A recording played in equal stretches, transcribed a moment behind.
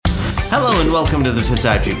Hello and welcome to the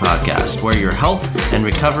Physiatry Podcast, where your health and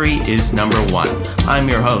recovery is number one. I'm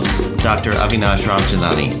your host, Dr. Avinash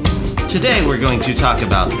Ramchandani. Today we're going to talk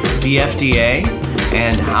about the FDA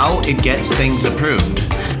and how it gets things approved.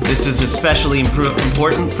 This is especially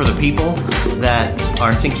important for the people that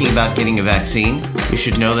are thinking about getting a vaccine. You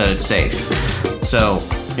should know that it's safe. So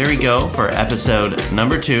here we go for episode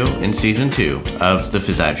number 2 in season 2 of the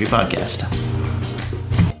Physiatry Podcast.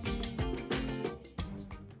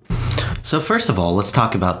 So first of all, let's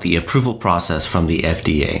talk about the approval process from the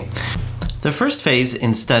FDA. The first phase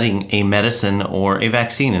in studying a medicine or a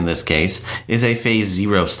vaccine in this case is a phase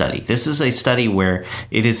 0 study. This is a study where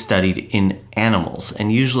it is studied in animals, and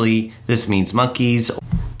usually this means monkeys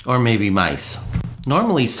or maybe mice.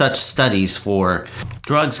 Normally such studies for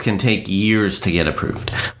drugs can take years to get approved.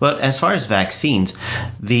 But as far as vaccines,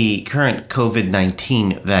 the current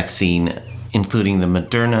COVID-19 vaccine, including the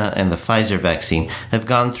Moderna and the Pfizer vaccine, have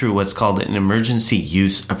gone through what's called an emergency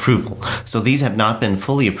use approval. So these have not been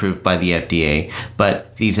fully approved by the FDA,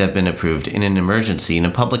 but these have been approved in an emergency, in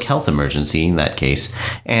a public health emergency in that case,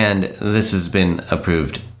 and this has been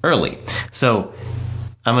approved early. So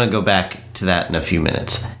I'm going to go back to that in a few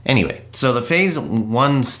minutes. Anyway, so the phase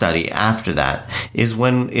 1 study after that is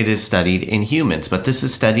when it is studied in humans, but this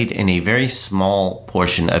is studied in a very small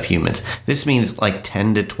portion of humans. This means like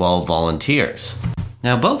 10 to 12 volunteers.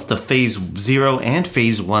 Now, both the phase 0 and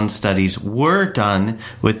phase 1 studies were done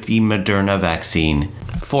with the Moderna vaccine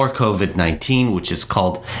for COVID-19, which is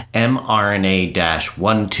called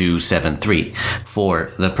mRNA-1273.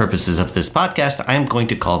 For the purposes of this podcast, I am going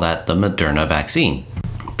to call that the Moderna vaccine.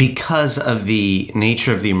 Because of the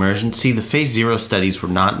nature of the emergency, the phase 0 studies were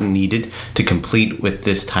not needed to complete with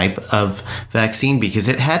this type of vaccine because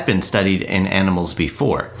it had been studied in animals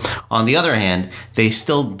before. On the other hand, they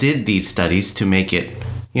still did these studies to make it,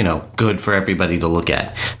 good for everybody to look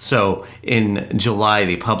at. So in July,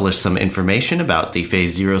 they published some information about the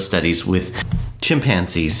phase 0 studies with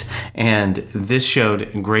chimpanzees, and this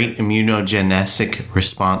showed great immunogenicity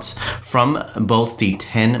response from both the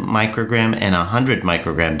 10 microgram and 100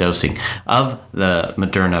 microgram dosing of the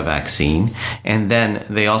Moderna vaccine. And then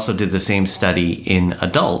they also did the same study in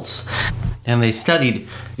adults, and they studied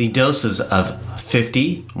the doses of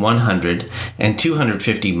 50, 100, and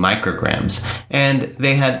 250 micrograms. And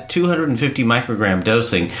they had 250 microgram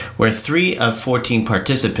dosing where 3 of 14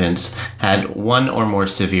 participants had 1 or more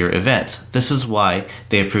severe events. This is why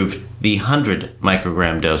they approved the 100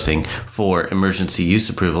 microgram dosing for emergency use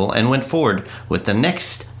approval and went forward with the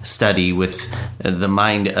next study with the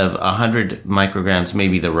mind of 100 micrograms may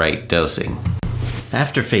be the right dosing.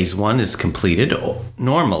 After phase 1 is completed,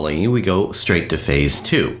 normally we go straight to phase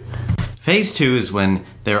 2. Phase 2 is when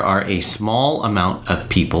there are a small amount of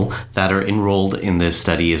people that are enrolled in this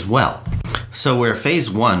study as well. So where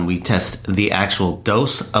phase 1, we test the actual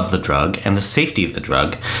dose of the drug and the safety of the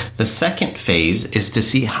drug, the second phase is to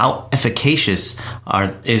see how efficacious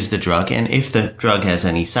is the drug and if the drug has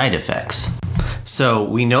any side effects. So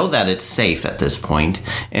we know that it's safe at this point,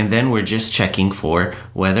 and then we're just checking for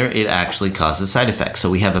whether it actually causes side effects. So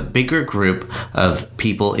we have a bigger group of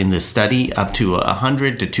people in this study, up to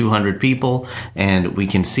 100 to 200 people, and we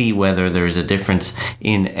can see whether there's a difference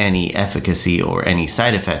in any efficacy or any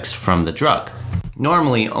side effects from the drug.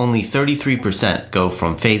 Normally, only 33% go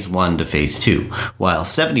from phase 1 to phase 2, while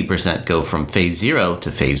 70% go from phase 0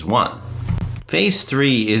 to phase 1. Phase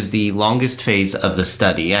 3 is the longest phase of the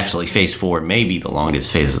study. Actually, phase 4 may be the longest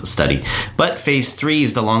phase of the study, but phase 3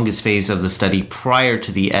 is the longest phase of the study prior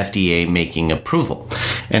to the FDA making approval.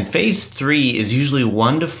 And phase 3 is usually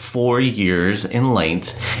 1 to 4 years in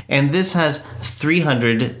length, and this has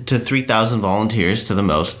 300 to 3,000 volunteers for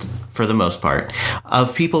the most part,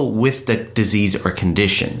 of people with the disease or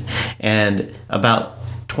condition. And about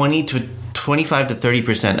 25 to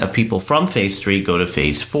 30% of people from phase 3 go to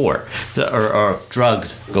phase 4, or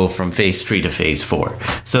drugs go from phase 3 to phase 4.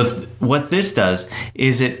 So what this does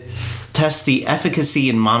is it tests the efficacy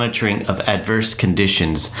and monitoring of adverse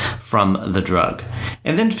conditions from the drug.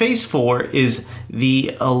 And then phase 4 is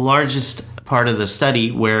the largest part of the study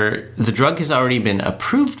where the drug has already been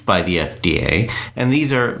approved by the FDA, and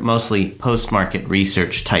these are mostly post-market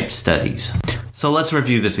research type studies. So let's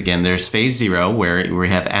review this again. There's phase 0 where we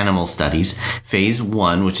have animal studies. Phase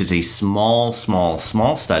 1, which is a small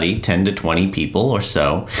study, 10 to 20 people or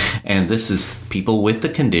so. And this is people with the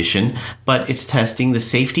condition, but it's testing the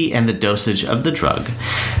safety and the dosage of the drug.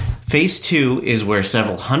 Phase 2 is where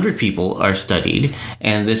several hundred people are studied,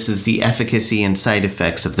 and this is the efficacy and side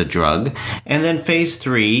effects of the drug. And then phase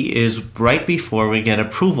 3 is right before we get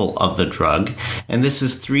approval of the drug, and this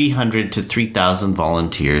is 300 to 3,000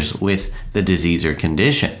 volunteers with the disease or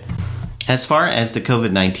condition. As far as the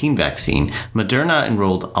COVID-19 vaccine, Moderna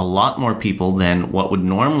enrolled a lot more people than what would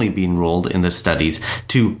normally be enrolled in the studies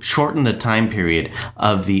to shorten the time period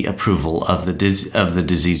of the approval of the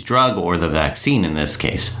disease drug or the vaccine in this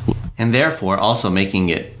case, and therefore also making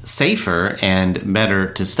it safer and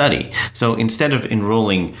better to study. So instead of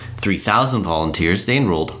enrolling 3,000 volunteers, they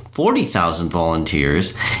enrolled 40,000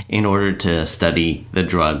 volunteers in order to study the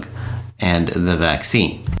drug and the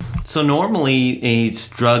vaccine. So normally a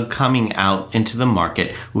drug coming out into the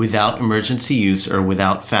market without emergency use or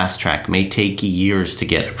without fast track may take years to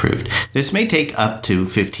get approved. This may take up to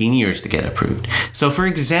 15 years to get approved. So for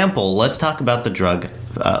example, let's talk about the drug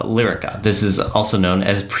Lyrica. This is also known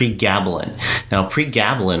as pregabalin. Now,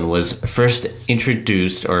 pregabalin was first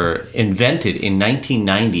introduced or invented in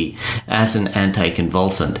 1990 as an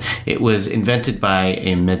anticonvulsant. It was invented by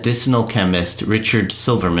a medicinal chemist, Richard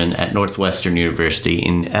Silverman, at Northwestern University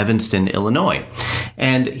in Evanston, Illinois.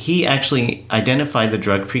 And he actually identified the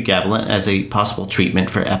drug pregabalin as a possible treatment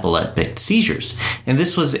for epileptic seizures. And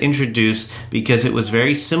this was introduced because it was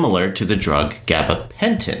very similar to the drug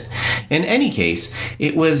gabapentin. In any case,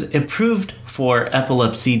 it was approved for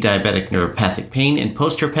epilepsy, diabetic neuropathic pain, and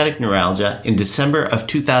postherpetic neuralgia in December of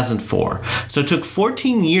 2004. So it took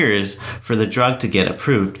 14 years for the drug to get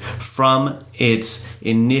approved from its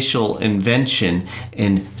initial invention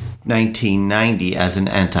in 1990 as an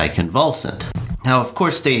anticonvulsant. Now, of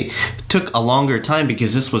course, they took a longer time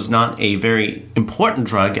because this was not a very important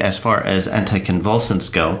drug as far as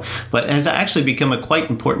anticonvulsants go, but has actually become a quite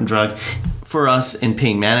important drug for us in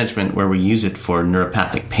pain management where we use it for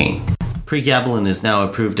neuropathic pain. Pregabalin is now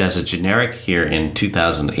approved as a generic here in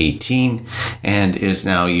 2018 and is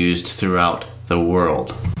now used throughout the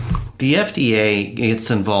world. The FDA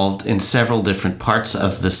gets involved in several different parts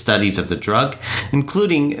of the studies of the drug,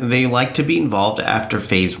 including they like to be involved after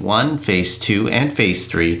phase 1, phase 2, and phase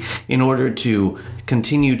 3 in order to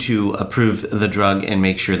continue to approve the drug and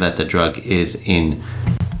make sure that the drug is in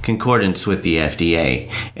concordance with the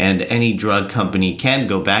FDA. And any drug company can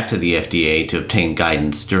go back to the FDA to obtain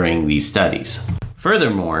guidance during these studies.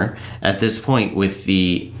 Furthermore, at this point with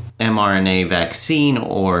the mRNA vaccine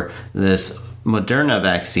or this Moderna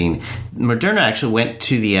vaccine, Moderna actually went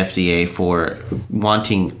to the FDA for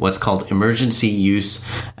wanting what's called emergency use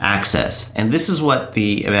access. And this is what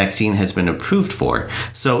the vaccine has been approved for.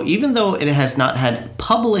 So even though it has not had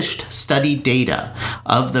published study data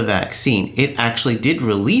of the vaccine, it actually did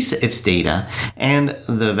release its data and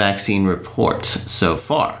the vaccine reports so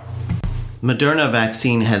far. Moderna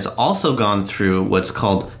vaccine has also gone through what's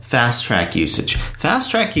called fast track usage. Fast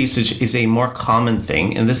track usage is a more common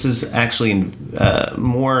thing, and this is actually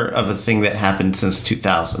more of a thing that happened since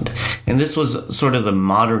 2000. And this was sort of the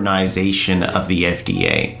modernization of the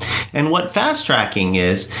FDA. And what fast tracking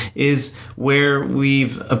is where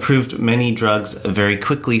we've approved many drugs very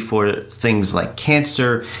quickly for things like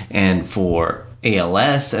cancer and for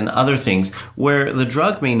ALS and other things where the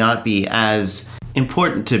drug may not be as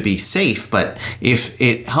important to be safe, but if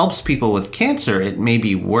it helps people with cancer, it may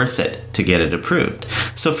be worth it to get it approved.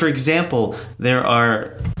 So for example, there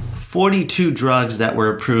are 42 drugs that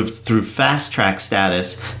were approved through fast track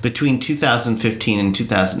status between 2015 and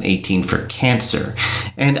 2018 for cancer.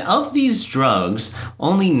 And of these drugs,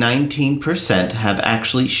 only 19% have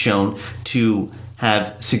actually shown to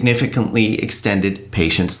have significantly extended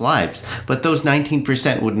patients' lives. But those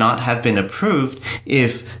 19% would not have been approved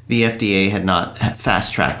if the FDA had not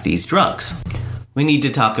fast-tracked these drugs. We need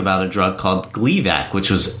to talk about a drug called Gleevec,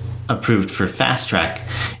 which was approved for fast track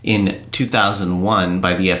in 2001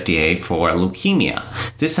 by the FDA for leukemia.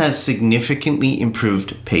 This has significantly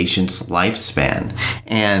improved patients' lifespan.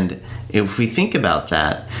 And if we think about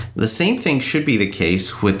that, the same thing should be the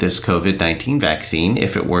case with this COVID-19 vaccine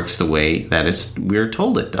if it works the way that we're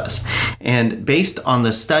told it does. And based on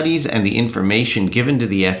the studies and the information given to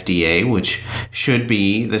the FDA, which should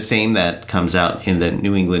be the same that comes out in the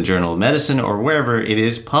New England Journal of Medicine or wherever it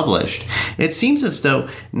is published, it seems as though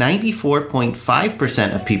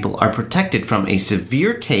 94.5% of people are protected from a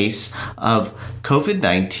severe case of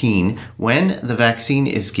COVID-19 when the vaccine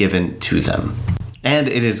is given to them. And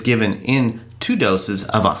it is given in 2 doses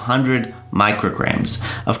of 100 micrograms.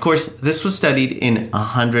 Of course, this was studied in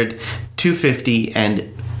 100, 250,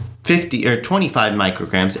 and 50 or 25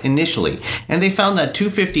 micrograms initially. And they found that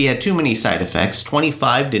 250 had too many side effects,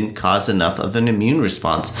 25 didn't cause enough of an immune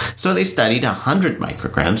response. So they studied 100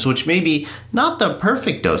 micrograms, which may be not the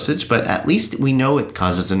perfect dosage, but at least we know it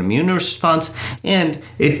causes an immune response and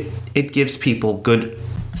it gives people good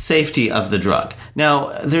safety of the drug.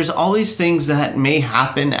 Now, there's always things that may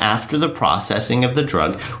happen after the processing of the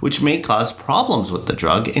drug, which may cause problems with the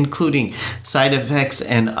drug, including side effects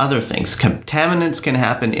and other things. Contaminants can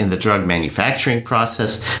happen in the drug manufacturing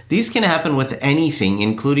process. These can happen with anything,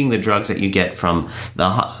 including the drugs that you get from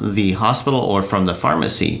the hospital or from the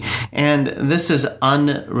pharmacy. And this is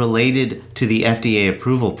unrelated to the FDA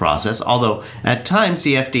approval process, although at times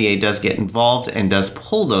the FDA does get involved and does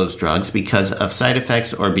pull those drugs because of side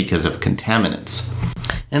effects or because of contaminants.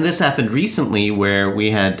 And this happened recently where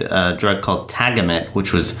we had a drug called Tagamet,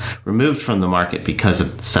 which was removed from the market because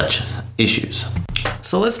of such issues.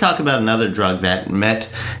 So let's talk about another drug that met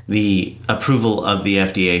the approval of the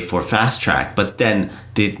FDA for fast track, but then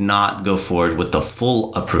did not go forward with the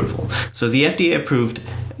full approval. So the FDA approved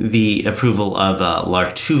the approval of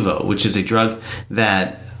Lartuvo, which is a drug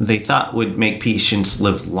that they thought would make patients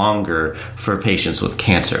live longer for patients with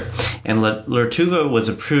cancer. And Lartuvo was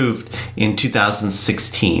approved in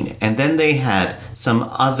 2016. And then they had some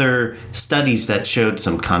other studies that showed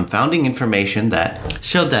some confounding information that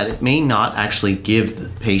showed that it may not actually give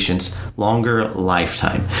patients longer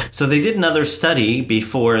lifetime. So they did another study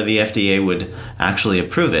before the FDA would actually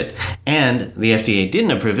approve it. And the FDA didn't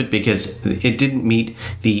approve it because it didn't meet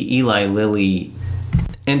the Eli Lilly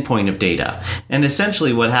endpoint of data. And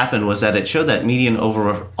essentially what happened was that it showed that median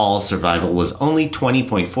overall survival was only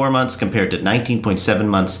 20.4 months compared to 19.7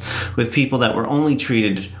 months with people that were only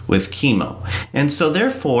treated with chemo. And so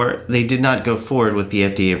therefore they did not go forward with the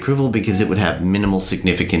FDA approval because it would have minimal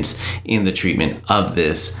significance in the treatment of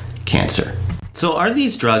this cancer. So are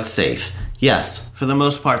these drugs safe? Yes, for the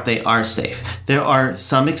most part, they are safe. There are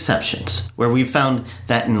some exceptions where we found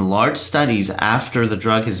that in large studies after the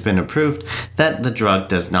drug has been approved, that the drug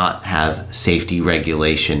does not have safety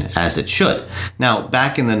regulation as it should. Now,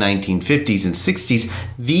 back in the 1950s and 60s,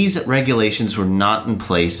 these regulations were not in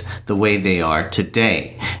place the way they are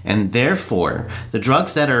today. And therefore, the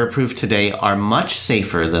drugs that are approved today are much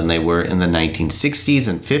safer than they were in the 1960s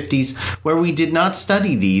and 50s, where we did not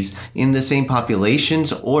study these in the same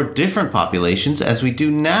populations or different populations as we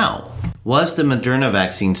do now. Was the Moderna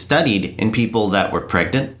vaccine studied in people that were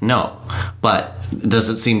pregnant? No. But does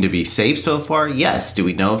it seem to be safe so far? Yes. Do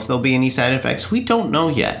we know if there'll be any side effects? We don't know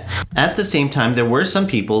yet. At the same time, there were some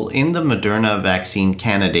people in the Moderna vaccine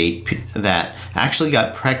candidate that actually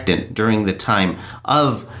got pregnant during the time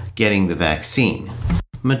of getting the vaccine.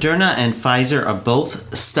 Moderna and Pfizer are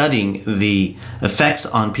both studying the effects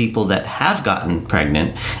on people that have gotten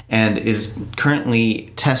pregnant and is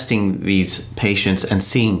currently testing these patients and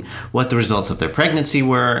seeing what the results of their pregnancy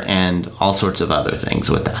were and all sorts of other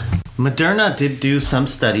things with that. Moderna did do some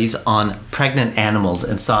studies on pregnant animals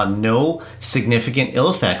and saw no significant ill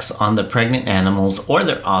effects on the pregnant animals or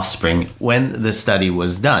their offspring when the study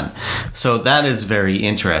was done. So that is very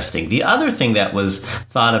interesting. The other thing that was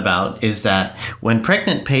thought about is that when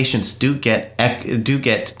pregnant patients do get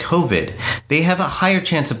COVID, they have a higher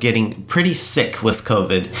chance of getting pretty sick with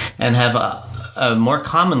COVID and have more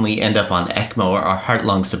commonly end up on ECMO or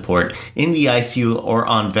heart-lung support in the ICU or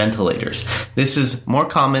on ventilators. This is more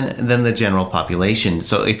common than the general population.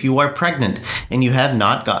 So if you are pregnant and you have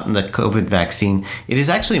not gotten the COVID vaccine, it is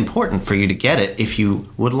actually important for you to get it if you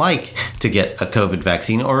would like to get a COVID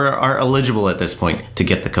vaccine or are eligible at this point to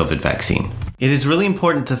get the COVID vaccine. It is really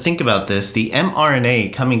important to think about this. The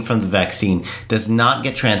mRNA coming from the vaccine does not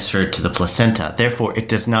get transferred to the placenta. Therefore, it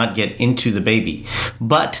does not get into the baby.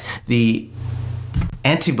 But the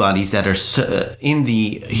antibodies that are in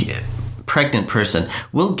the pregnant person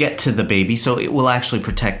will get to the baby, so it will actually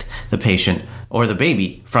protect the patient or the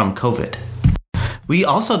baby from COVID. We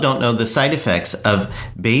also don't know the side effects of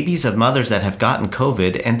babies of mothers that have gotten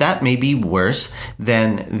COVID, and that may be worse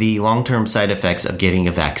than the long-term side effects of getting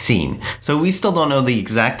a vaccine. So we still don't know the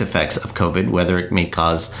exact effects of COVID, whether it may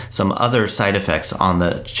cause some other side effects on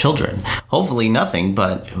the children. Hopefully nothing,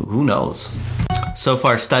 but who knows? So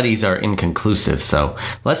far, studies are inconclusive, so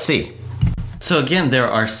let's see. So again, there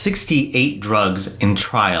are 68 drugs in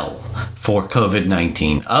trial for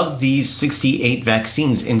COVID-19. Of these 68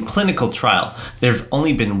 vaccines in clinical trial, there have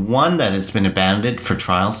only been one that has been abandoned for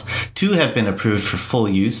trials, 2 have been approved for full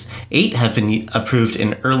use, 8 have been approved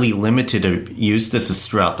in early limited use. This is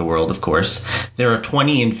throughout the world, of course. There are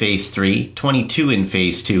 20 in phase 3, 22 in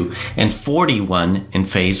phase 2, and 41 in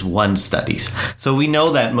phase 1 studies. So we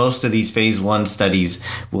know that most of these phase 1 studies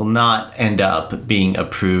will not end up being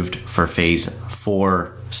approved for phase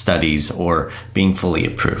 4 studies or being fully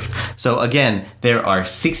approved. So again, there are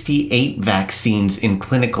 68 vaccines in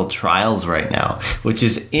clinical trials right now, which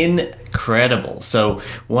is incredible. So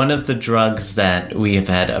one of the drugs that we have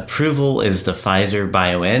had approval is the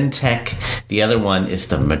Pfizer-BioNTech. The other one is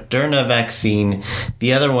the Moderna vaccine.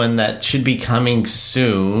 The other one that should be coming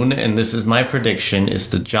soon, and this is my prediction,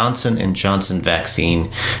 is the Johnson & Johnson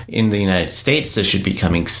vaccine in the United States. This should be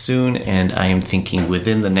coming soon, and I am thinking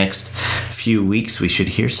within the next few weeks we should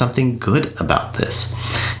hear something good about this.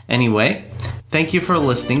 Anyway, thank you for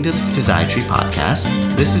listening to the Physiatry Podcast.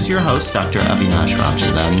 This is your host, Dr. Avinash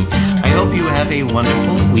Ramchandani. I hope you have a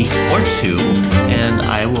wonderful week or two, and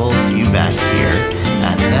I will see you back here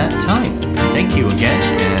at that time. Thank you again,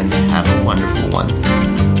 and have a wonderful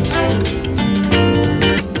one.